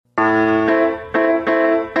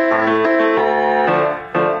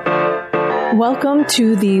Welcome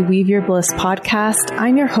to the Weave Your Bliss podcast.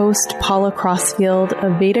 I'm your host, Paula Crossfield,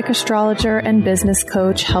 a Vedic astrologer and business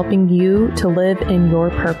coach, helping you to live in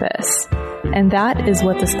your purpose. And that is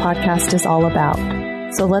what this podcast is all about.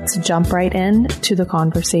 So let's jump right in to the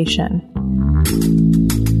conversation.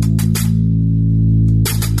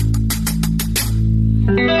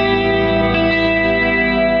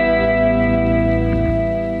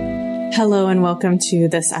 Hello and welcome to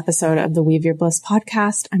this episode of the Weave Your Bliss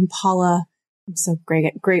podcast. I'm Paula. I'm so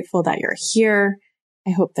grateful that you're here.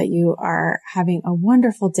 I hope that you are having a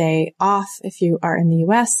wonderful day off. If you are in the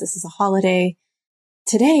US, this is a holiday.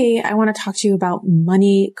 Today, I want to talk to you about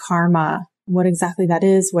money karma, what exactly that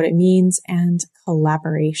is, what it means, and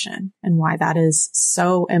collaboration, and why that is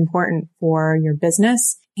so important for your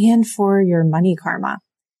business and for your money karma.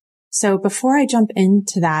 So before I jump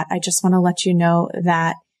into that, I just want to let you know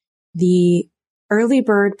that the early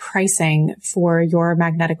bird pricing for your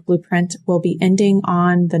magnetic blueprint will be ending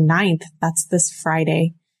on the 9th. That's this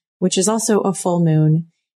Friday, which is also a full moon.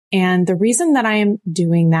 And the reason that I am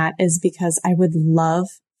doing that is because I would love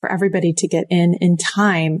for everybody to get in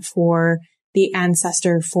time for the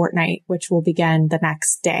Ancestor Fortnight, which will begin the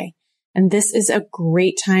next day. And this is a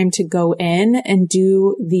great time to go in and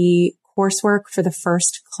do the coursework for the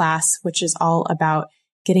first class, which is all about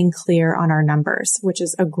getting clear on our numbers, which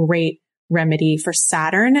is a great remedy for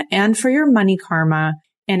Saturn and for your money karma.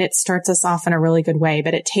 And it starts us off in a really good way,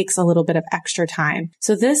 but it takes a little bit of extra time.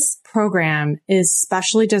 So this program is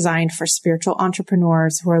specially designed for spiritual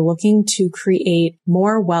entrepreneurs who are looking to create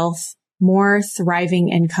more wealth, more thriving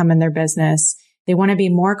income in their business. They want to be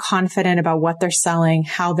more confident about what they're selling,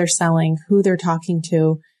 how they're selling, who they're talking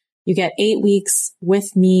to. You get 8 weeks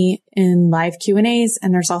with me in live Q&As,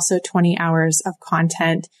 and there's also 20 hours of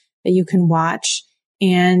content that you can watch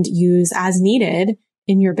and use as needed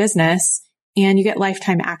in your business, and you get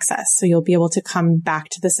lifetime access. So you'll be able to come back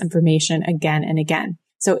to this information again and again.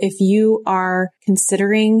 So if you are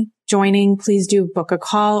considering joining, please do book a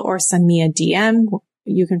call or send me a DM.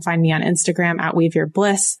 You can find me on Instagram at Weave Your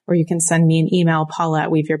Bliss, or you can send me an email,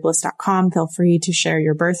 paula@weaveyourbliss.com. Feel free to share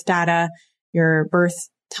your birth data, your birth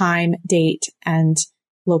time, date, and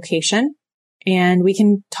location. And we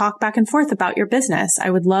can talk back and forth about your business.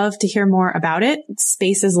 I would love to hear more about it.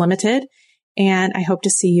 Space is limited, and I hope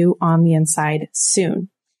to see you on the inside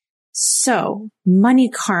soon. So,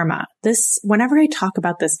 money karma. Whenever I talk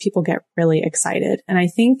about this, people get really excited. And I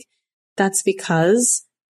think that's because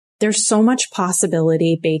there's so much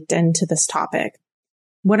possibility baked into this topic.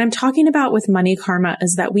 What I'm talking about with money karma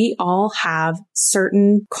is that we all have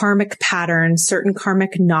certain karmic patterns, certain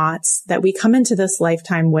karmic knots that we come into this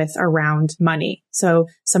lifetime with around money. So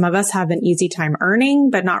some of us have an easy time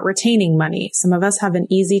earning, but not retaining money. Some of us have an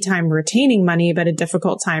easy time retaining money, but a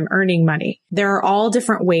difficult time earning money. There are all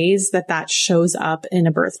different ways that shows up in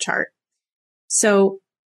a birth chart. So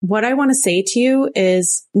what I want to say to you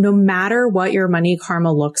is no matter what your money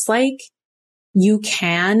karma looks like, you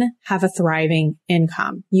can have a thriving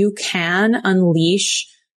income. You can unleash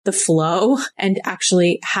the flow and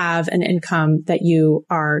actually have an income that you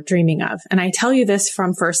are dreaming of. And I tell you this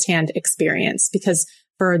from firsthand experience, because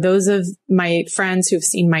for those of my friends who've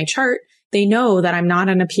seen my chart, they know that I'm not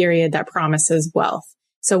in a period that promises wealth.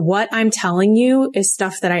 So what I'm telling you is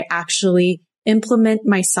stuff that I actually implement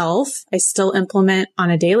myself. I still implement on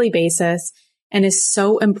a daily basis, and is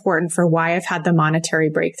so important for why I've had the monetary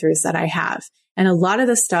breakthroughs that I have. And a lot of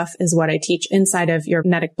the stuff is what I teach inside of your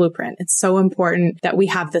magnetic blueprint. It's so important that we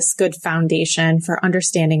have this good foundation for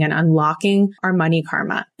understanding and unlocking our money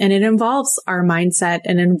karma. And it involves our mindset,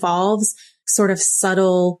 and involves sort of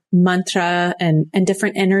subtle mantra and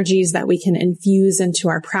different energies that we can infuse into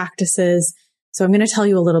our practices. So I'm going to tell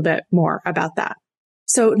you a little bit more about that.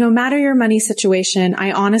 So no matter your money situation,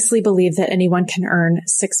 I honestly believe that anyone can earn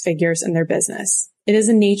 6 figures in their business. It is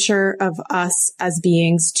a nature of us as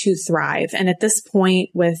beings to thrive. And at this point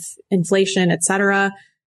with inflation, etc.,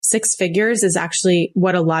 6 figures is actually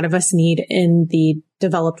what a lot of us need in the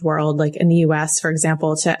developed world, like in the US, for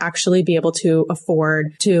example, to actually be able to afford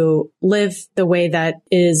to live the way that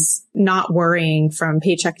is not worrying from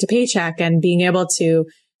paycheck to paycheck, and being able to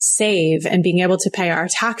save and being able to pay our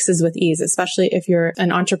taxes with ease, especially if you're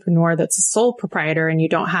an entrepreneur that's a sole proprietor and you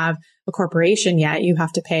don't have a corporation yet. You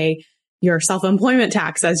have to pay your self-employment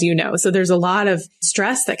tax, as you know. So there's a lot of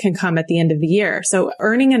stress that can come at the end of the year. So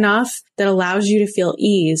earning enough that allows you to feel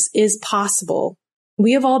ease is possible.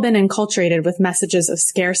 We have all been enculturated with messages of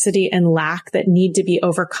scarcity and lack that need to be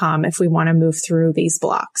overcome if we want to move through these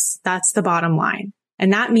blocks. That's the bottom line.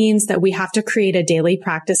 And that means that we have to create a daily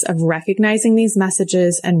practice of recognizing these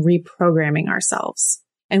messages and reprogramming ourselves.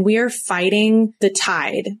 And we are fighting the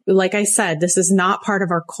tide. Like I said, this is not part of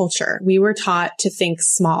our culture. We were taught to think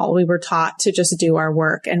small. We were taught to just do our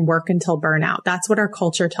work and work until burnout. That's what our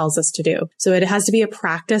culture tells us to do. So it has to be a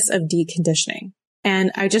practice of deconditioning.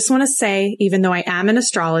 And I just want to say, even though I am an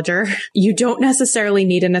astrologer, you don't necessarily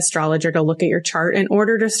need an astrologer to look at your chart in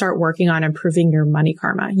order to start working on improving your money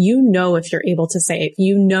karma. You know if you're able to save,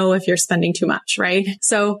 you know if you're spending too much, right?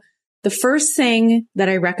 So the first thing that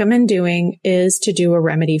I recommend doing is to do a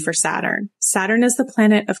remedy for Saturn. Saturn is the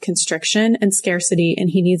planet of constriction and scarcity,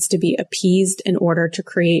 and he needs to be appeased in order to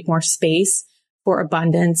create more space for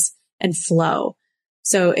abundance and flow.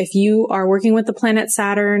 So if you are working with the planet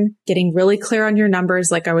Saturn, getting really clear on your numbers,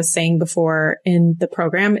 like I was saying before in the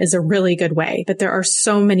program, is a really good way. But there are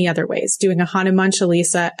so many other ways. Doing a Hanuman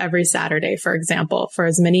Chalisa every Saturday, for example, for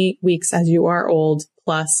as many weeks as you are old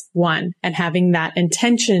 +1, and having that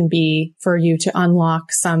intention be for you to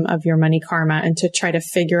unlock some of your money karma and to try to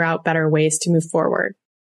figure out better ways to move forward.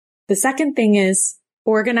 The second thing is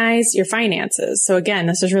organize your finances. So again,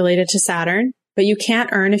 this is related to Saturn, but you can't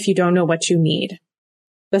earn if you don't know what you need.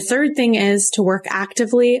 The third thing is to work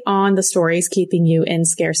actively on the stories keeping you in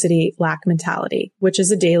scarcity lack mentality, which is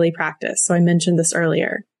a daily practice. So I mentioned this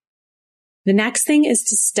earlier. The next thing is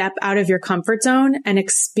to step out of your comfort zone and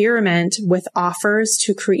experiment with offers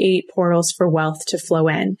to create portals for wealth to flow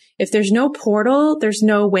in. If there's no portal, there's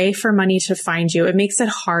no way for money to find you. It makes it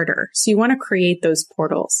harder. So you want to create those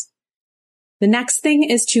portals. The next thing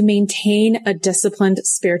is to maintain a disciplined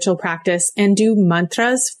spiritual practice and do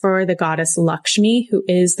mantras for the goddess Lakshmi, who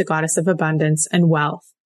is the goddess of abundance and wealth.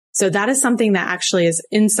 So that is something that actually is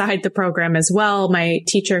inside the program as well. My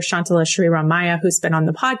teacher, Shantala Sriramaya, who's been on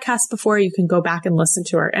the podcast before, you can go back and listen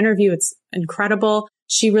to our interview. It's incredible.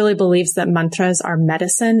 She really believes that mantras are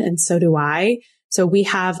medicine, and so do I. So we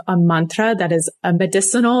have a mantra that is a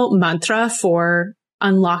medicinal mantra for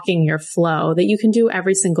unlocking your flow that you can do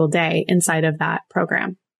every single day inside of that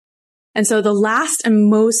program. And so the last and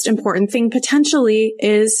most important thing potentially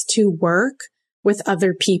is to work with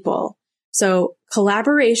other people. So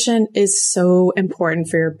collaboration is so important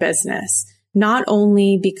for your business, not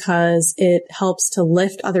only because it helps to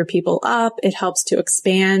lift other people up, it helps to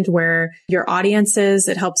expand where your audience is,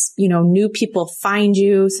 it helps, new people find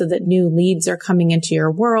you so that new leads are coming into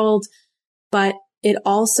your world, but it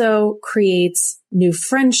also creates new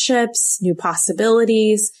friendships, new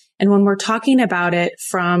possibilities. And when we're talking about it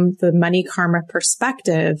from the money karma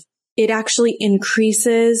perspective, it actually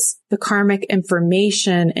increases the karmic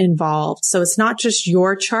information involved. So it's not just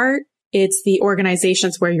your chart, it's the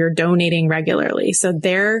organizations where you're donating regularly. So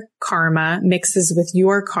their karma mixes with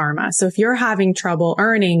your karma. So if you're having trouble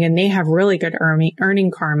earning and they have really good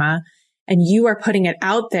earning karma, and you are putting it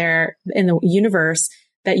out there in the universe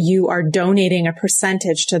that you are donating a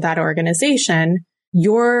percentage to that organization,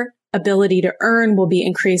 your ability to earn will be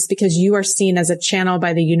increased because you are seen as a channel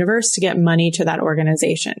by the universe to get money to that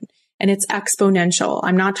organization. And it's exponential.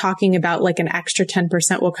 I'm not talking about like an extra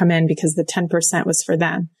 10% will come in because the 10% was for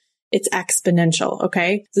them. It's exponential.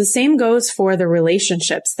 Okay. The same goes for the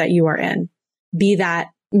relationships that you are in, be that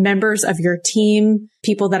members of your team,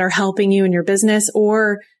 people that are helping you in your business,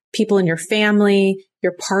 or people in your family,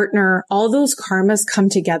 your partner. All those karmas come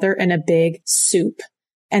together in a big soup,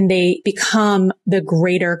 and they become the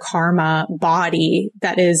greater karma body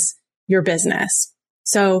that is your business.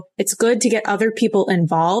 So it's good to get other people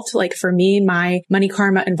involved. Like for me, my money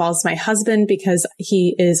karma involves my husband because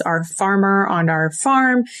he is our farmer on our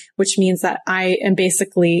farm, which means that I am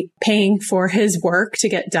basically paying for his work to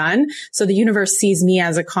get done. So the universe sees me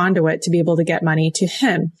as a conduit to be able to get money to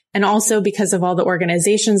him. And also because of all the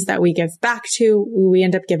organizations that we give back to, we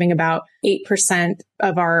end up giving about 8%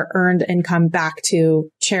 of our earned income back to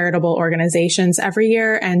charitable organizations every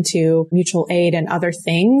year and to mutual aid and other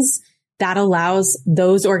things. That allows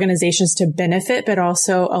those organizations to benefit, but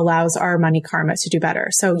also allows our money karma to do better.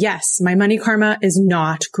 So yes, my money karma is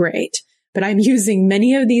not great, but I'm using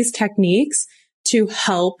many of these techniques to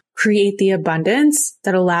help create the abundance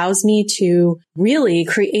that allows me to really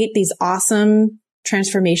create these awesome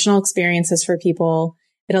transformational experiences for people.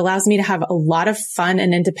 It allows me to have a lot of fun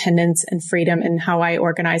and independence and freedom in how I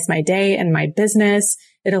organize my day and my business.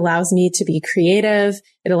 It allows me to be creative.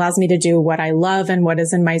 It allows me to do what I love and what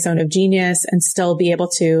is in my zone of genius and still be able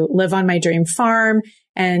to live on my dream farm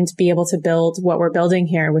and be able to build what we're building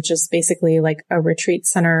here, which is basically like a retreat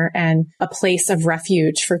center and a place of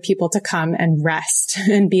refuge for people to come and rest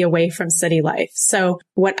and be away from city life. So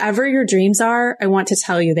whatever your dreams are, I want to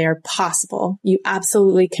tell you they are possible. You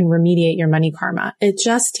absolutely can remediate your money karma. It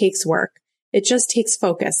just takes work. It just takes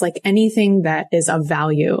focus, like anything that is of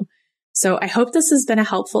value. So I hope this has been a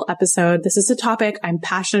helpful episode. This is a topic I'm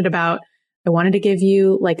passionate about. I wanted to give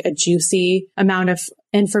you like a juicy amount of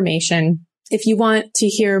information. If you want to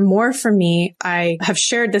hear more from me, I have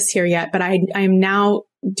shared this here yet, but I am now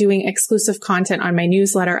doing exclusive content on my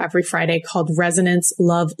newsletter every Friday called Resonance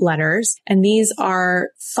Love Letters. And these are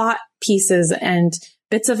thought pieces and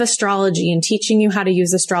bits of astrology and teaching you how to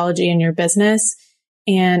use astrology in your business.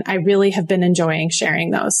 And I really have been enjoying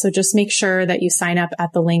sharing those. So just make sure that you sign up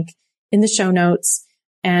at the link in the show notes.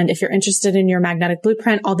 And if you're interested in your magnetic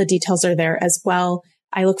blueprint, all the details are there as well.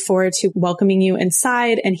 I look forward to welcoming you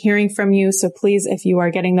inside and hearing from you. So please, if you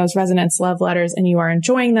are getting those resonance love letters and you are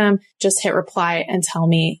enjoying them, just hit reply and tell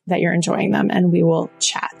me that you're enjoying them and we will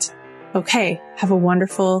chat. Okay. Have a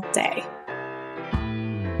wonderful day.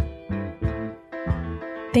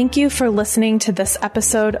 Thank you for listening to this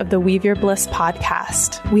episode of the Weave Your Bliss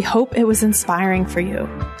podcast. We hope it was inspiring for you.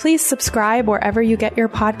 Please subscribe wherever you get your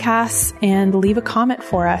podcasts and leave a comment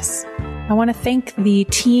for us. I want to thank the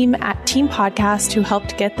team at Team Podcast who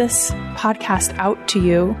helped get this podcast out to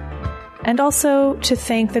you, and also to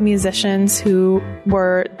thank the musicians who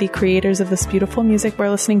were the creators of this beautiful music we're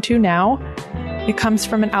listening to now. It comes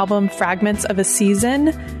from an album, Fragments of a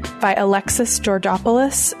Season, by Alexis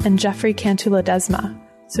Georgopoulos and Jeffrey Cantuladesma.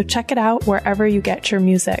 So check it out wherever you get your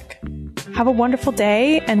music. Have a wonderful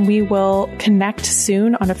day, and we will connect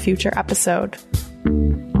soon on a future episode.